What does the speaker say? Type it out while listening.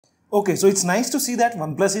Okay, so it's nice to see that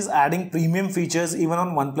OnePlus is adding premium features even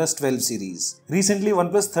on OnePlus 12 series. Recently,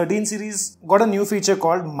 OnePlus 13 series got a new feature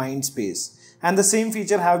called Mindspace. And the same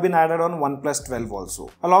feature have been added on OnePlus 12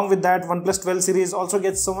 also. Along with that, OnePlus 12 series also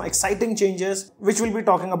gets some exciting changes, which we'll be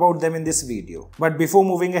talking about them in this video. But before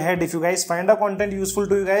moving ahead, if you guys find our content useful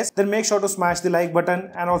to you guys, then make sure to smash the like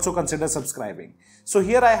button and also consider subscribing. So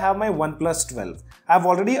here I have my OnePlus 12. I've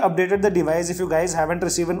already updated the device. If you guys haven't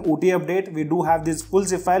received an OT update, we do have this full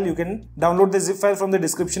zip file. You can download the zip file from the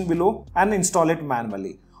description below and install it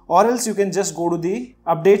manually. Or else you can just go to the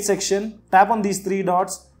update section, tap on these three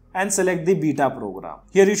dots, and select the beta program.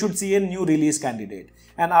 Here you should see a new release candidate.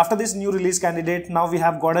 And after this new release candidate, now we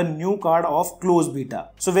have got a new card of closed beta.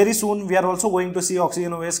 So very soon we are also going to see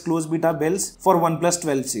OxygenOS closed beta builds for OnePlus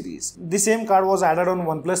 12 series. The same card was added on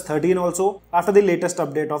OnePlus 13 also after the latest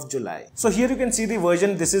update of July. So here you can see the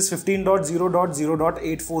version. This is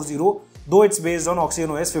 15.0.0.840. though it's based on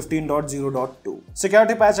OxygenOS 15.0.2.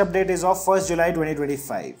 Security patch update is of 1st July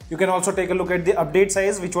 2025. You can also take a look at the update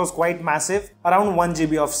size, which was quite massive, around 1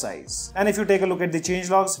 GB of size. And if you take a look at the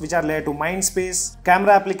changelogs, which are related to Mindspace,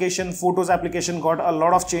 camera application, photos application got a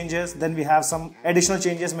lot of changes. Then we have some additional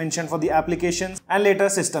changes mentioned for the applications and later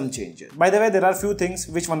system changes. By the way, there are few things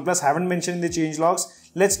which OnePlus haven't mentioned in the changelogs.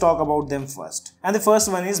 Let's talk about them first. And the first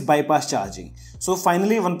one is bypass charging. So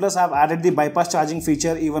finally OnePlus have added the bypass charging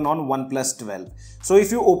feature even on OnePlus 12. So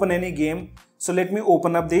if you open any game, so let me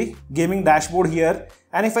open up the gaming dashboard here,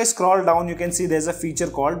 and if I scroll down, you can see there's a feature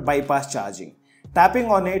called bypass charging. Tapping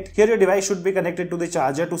on it, here your device should be connected to the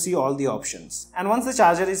charger to see all the options. And once the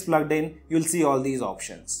charger is plugged in, you'll see all these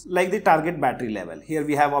options. Like the target battery level. Here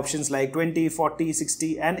we have options like 20, 40,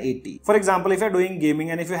 60 and 80. For example, if you're doing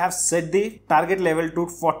gaming and if you have set the target level to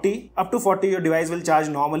 40, up to 40 your device will charge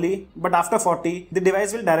normally. But after 40, the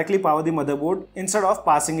device will directly power the motherboard instead of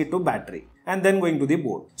passing it to battery and then going to the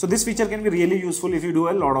board. So this feature can be really useful if you do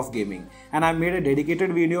a lot of gaming. And I've made a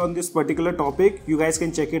dedicated video on this particular topic. You guys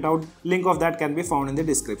can check it out. Link of that can be found in the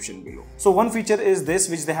description below. So one feature is this,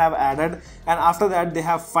 which they have added, and after that they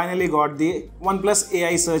have finally got the OnePlus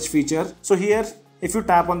AI search feature. So here, if you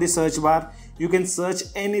tap on the search bar, you can search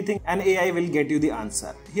anything and AI will get you the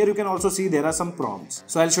answer. Here you can also see there are some prompts.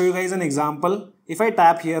 So I'll show you guys an example. If I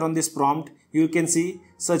tap here on this prompt, you can see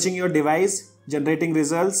searching your device, generating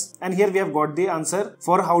results, and here we have got the answer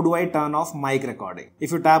for how do I turn off mic recording.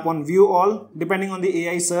 If you tap on view all, depending on the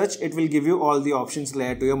AI search, it will give you all the options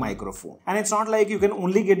related to your microphone. And it's not like you can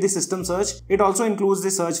only get the system search, it also includes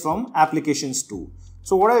the search from applications too.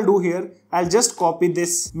 So what I'll do here, I'll just copy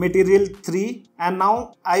this material 3 and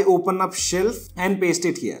now I open up shelf and paste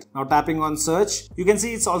it here. Now tapping on search, you can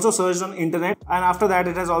see it's also searched on internet, and after that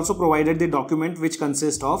it has also provided the document which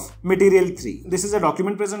consists of material 3. This is a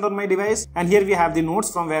document present on my device, and here we have the notes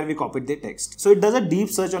from where we copied the text. So it does a deep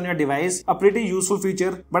search on your device, a pretty useful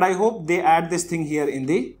feature, but I hope they add this thing here in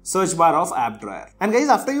the search bar of app drawer. And guys,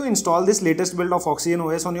 after you install this latest build of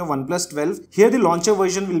OxygenOS on your OnePlus 12, here the launcher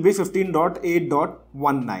version will be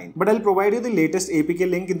 15.8.19. But I'll provide you the latest APK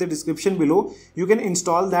link in the description below. You can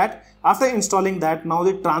install that. After installing that, now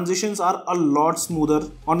the transitions are a lot smoother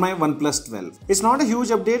on my OnePlus 12. It's not a huge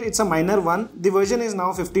update, it's a minor one. The version is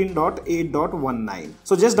now 15.8.19.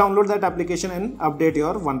 So just download that application and update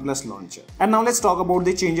your OnePlus launcher. And now let's talk about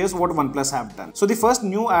the changes what OnePlus have done. So the first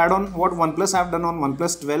new add-on what OnePlus have done on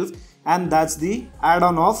OnePlus 12, and that's the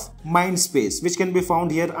add-on of Mindspace, which can be found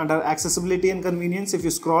here under accessibility and convenience. If you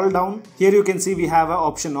scroll down, here you can see we have an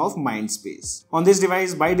option of Mindspace. On this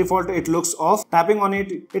device, by default, it looks off. Tapping on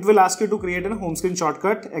it, it will ask you to create a home screen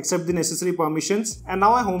shortcut, accept the necessary permissions, and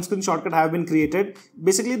now a home screen shortcut have been created.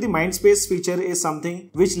 Basically, the Mindspace feature is something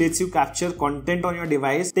which lets you capture content on your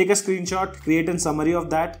device, take a screenshot, create a summary of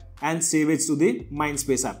that, and save it to the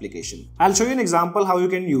Mindspace application. I'll show you an example how you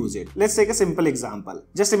can use it. Let's take a simple example.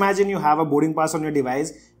 Just imagine you have a boarding pass on your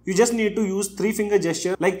device. You just need to use 3-finger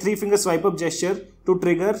gesture, like 3-finger swipe up gesture, to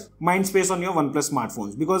trigger Mindspace on your OnePlus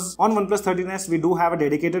smartphones. Because on OnePlus 13s, we do have a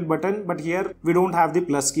dedicated button, but here we don't have the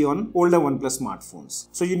plus key on older OnePlus smartphones.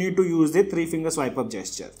 So you need to use the 3-finger swipe up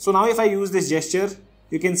gesture. So now if I use this gesture,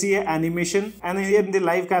 you can see an animation, and here in the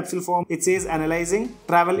live capsule form, it says analyzing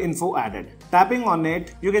travel info added. Tapping on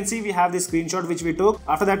it, you can see we have the screenshot which we took.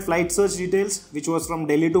 After that, flight search details, which was from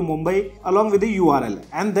Delhi to Mumbai, along with the URL.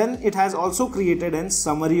 And then it has also created a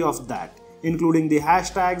summary of that, including the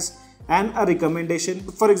hashtags and a recommendation.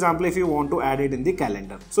 For example, if you want to add it in the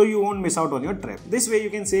calendar, so you won't miss out on your trip. This way you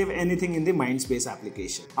can save anything in the Mindspace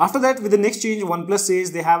application. After that, with the next change, OnePlus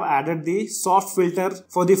says they have added the soft filter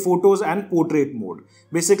for the photos and portrait mode.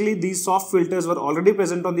 Basically, these soft filters were already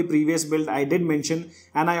present on the previous build I did mention,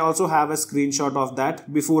 and I also have a screenshot of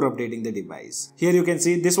that before updating the device. Here you can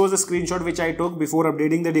see this was a screenshot which I took before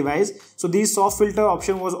updating the device. So these soft filter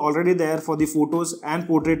option was already there for the photos and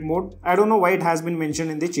portrait mode. I don't know why it has been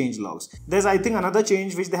mentioned in the change logs. There's I think another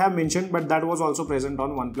change which they have mentioned, but that was also present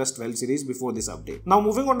on OnePlus 12 series before this update. Now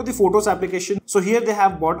moving on to the photos application. So here they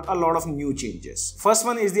have brought a lot of new changes. First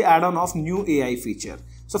one is the add-on of new AI feature.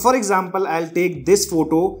 So for example, I'll take this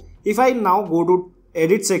photo. If I now go to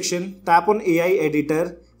edit section, tap on AI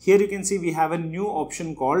editor, here you can see we have a new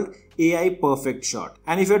option called AI perfect shot.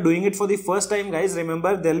 And if you're doing it for the first time, guys,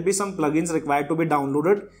 remember there'll be some plugins required to be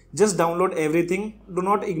downloaded. Just download everything. Do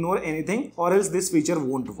not ignore anything or else this feature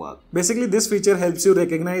won't work. Basically, this feature helps you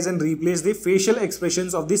recognize and replace the facial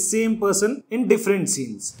expressions of the same person in different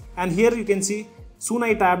scenes. And here you can see soon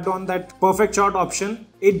I tapped on that perfect shot option.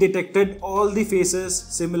 It detected all the faces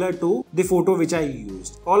similar to the photo which I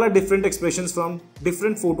used. All are different expressions from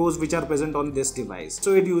different photos which are present on this device.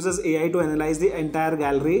 So it uses AI to analyze the entire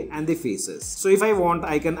gallery and the faces. So if I want,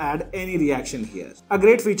 I can add any reaction here. A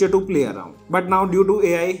great feature to play around. But now due to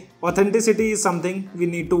AI, authenticity is something we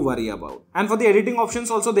need to worry about. And for the editing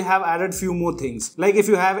options also, they have added few more things. Like if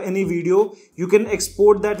you have any video, you can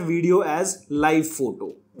export that video as live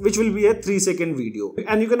photo, which will be a 3-second video.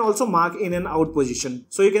 And you can also mark in and out position.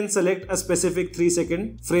 So you can select a specific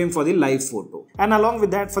 3-second frame for the live photo. And along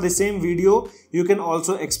with that, for the same video, you can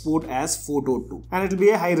also export as photo too. And it will be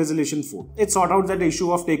a high resolution photo. It sort out that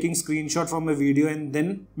issue of taking screenshot from a video and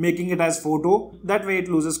then making it as photo. That way it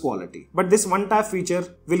loses quality. But this one tap feature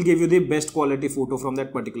will give you the best quality photo from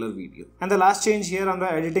that particular video. And the last change here under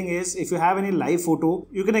editing is if you have any live photo,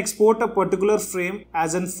 you can export a particular frame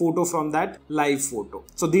as a photo from that live photo.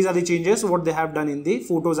 So these are the changes what they have done in the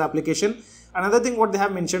photos application. Another thing what they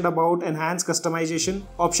have mentioned about enhanced customization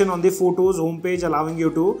option on the photos homepage, allowing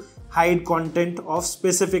you to hide content of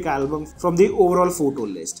specific album from the overall photo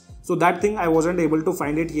list. So that thing I wasn't able to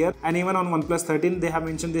find it here, and even on OnePlus 13 they have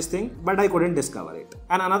mentioned this thing, but I couldn't discover it.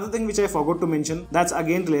 And another thing which I forgot to mention, that's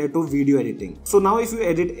again related to video editing. So now if you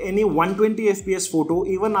edit any 120 fps photo,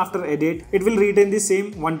 even after edit, it will retain the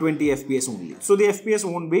same 120 fps only. So the fps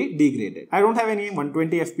won't be degraded. I don't have any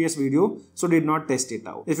 120 fps video, so did not test it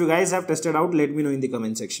out. If you guys have tested out, let me know in the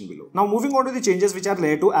comment section below. Now moving on to the changes which are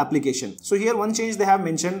related to application. So here one change they have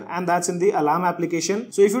mentioned, and that's in the alarm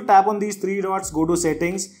application. So if you tap on these 3 dots, go to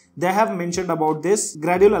settings, they have mentioned about this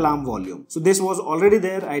gradual alarm volume. So this was already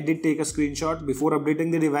there. I did take a screenshot before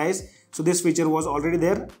updating the device. So this feature was already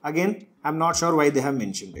there. Again, I'm not sure why they have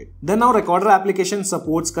mentioned it. Then now recorder application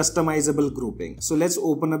supports customizable grouping. So let's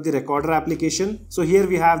open up the recorder application. So here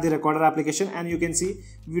we have the recorder application, and you can see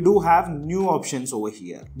we do have new options over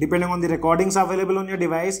here. Depending on the recordings available on your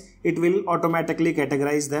device, it will automatically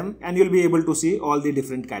categorize them and you'll be able to see all the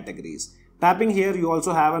different categories. Tapping here, you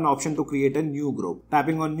also have an option to create a new group.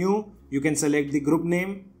 Tapping on new, you can select the group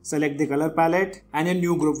name, select the color palette, and a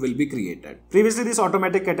new group will be created. Previously, this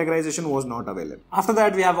automatic categorization was not available. After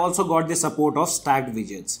that, we have also got the support of stacked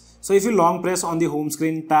widgets. So if you long press on the home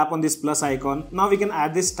screen, tap on this plus icon, now we can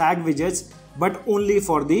add the stacked widgets, but only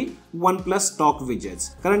for the OnePlus stock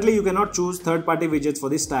widgets. Currently, you cannot choose third-party widgets for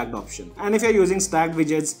the stacked option. And if you're using stacked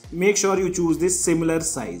widgets, make sure you choose this similar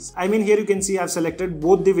size. I mean, here you can see I've selected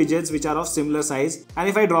both the widgets which are of similar size. And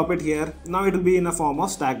if I drop it here, now it will be in a form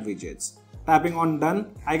of stacked widgets. Tapping on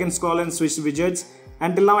done, I can scroll and switch widgets.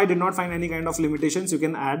 Until now, I did not find any kind of limitations. You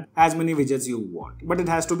can add as many widgets you want, but it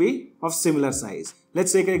has to be of similar size.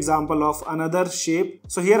 Let's take an example of another shape.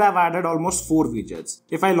 So here I've added almost 4 widgets.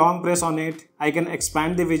 If I long press on it, I can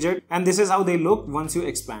expand the widget, and this is how they look once you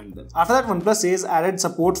expand them. After that, OnePlus says added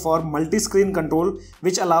support for multi-screen control,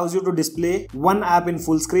 which allows you to display one app in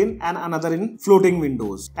full screen and another in floating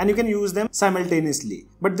windows, and you can use them simultaneously.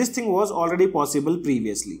 But this thing was already possible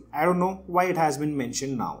previously. I don't know why it has been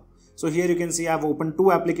mentioned now. So here you can see I've opened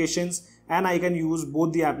 2 applications and I can use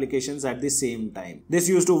both the applications at the same time. This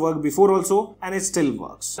used to work before also, and it still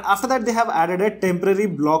works. After that, they have added a temporary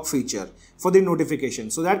block feature for the notification.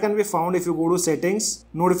 So that can be found if you go to settings,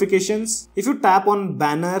 notifications. If you tap on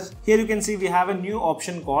banner, here you can see we have a new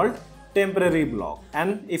option called temporary block,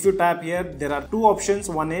 and if you tap here, there are 2 options.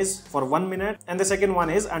 One is for 1 minute and the second one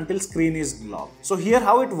is until screen is locked. So here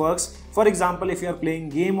how it works, for example, if you are playing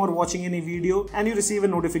game or watching any video and you receive a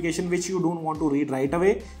notification which you don't want to read right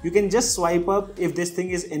away, you can just swipe up. If this thing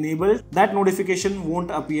is enabled, that notification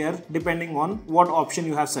won't appear depending on what option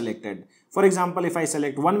you have selected. For example, if I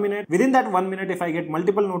select 1 minute, within that 1 minute, if I get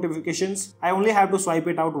multiple notifications, I only have to swipe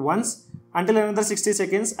it out once. Until another 60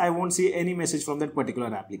 seconds, I won't see any message from that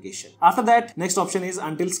particular application. After that, next option is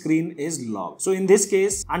until screen is locked. So in this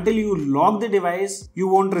case, until you lock the device, you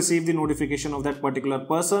won't receive the notification of that particular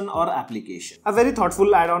person or application. A very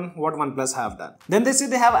thoughtful add-on what OnePlus have done. Then they say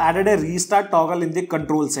they have added a restart toggle in the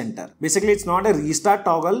control center. Basically, it's not a restart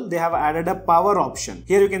toggle. They have added a power option.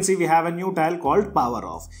 Here you can see we have a new tile called power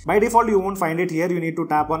off. By default, you won't find it here. You need to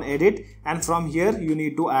tap on edit, and from here you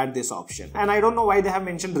need to add this option. And I don't know why they have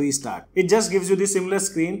mentioned restart. It just gives you the similar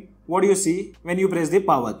screen what you see when you press the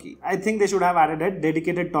power key. I think they should have added a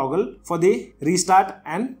dedicated toggle for the restart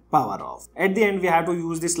and power off. At the end, we have to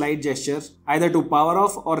use the slide gesture either to power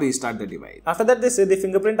off or restart the device. After that, they say the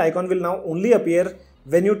fingerprint icon will now only appear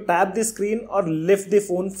when you tap the screen or lift the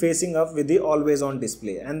phone facing up with the always on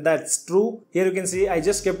display. And that's true. Here you can see I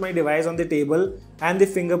just kept my device on the table and the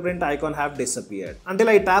fingerprint icon have disappeared. Until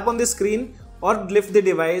I tap on the screen or lift the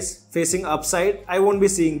device facing upside, I won't be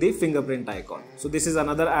seeing the fingerprint icon. So this is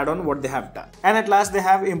another add-on what they have done. And at last, they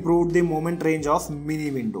have improved the moment range of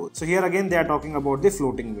mini windows. So here again, they are talking about the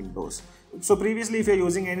floating windows. So previously, if you're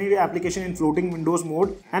using any application in floating windows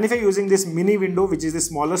mode, and if you're using this mini window, which is the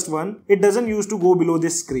smallest one, it doesn't used to go below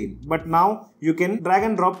this screen. But now you can drag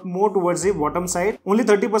and drop more towards the bottom side. Only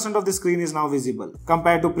 30% of the screen is now visible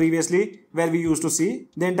compared to previously where we used to see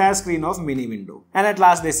the entire screen of mini window. And at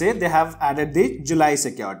last, they say they have added the July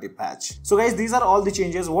security patch. So guys, these are all the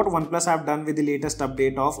changes what OnePlus have done with the latest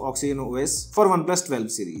update of OxygenOS for OnePlus 12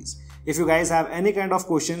 series. If you guys have any kind of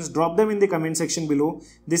questions, drop them in the comment section below.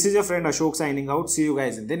 This is your friend Ashok signing out. See you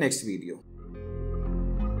guys in the next video.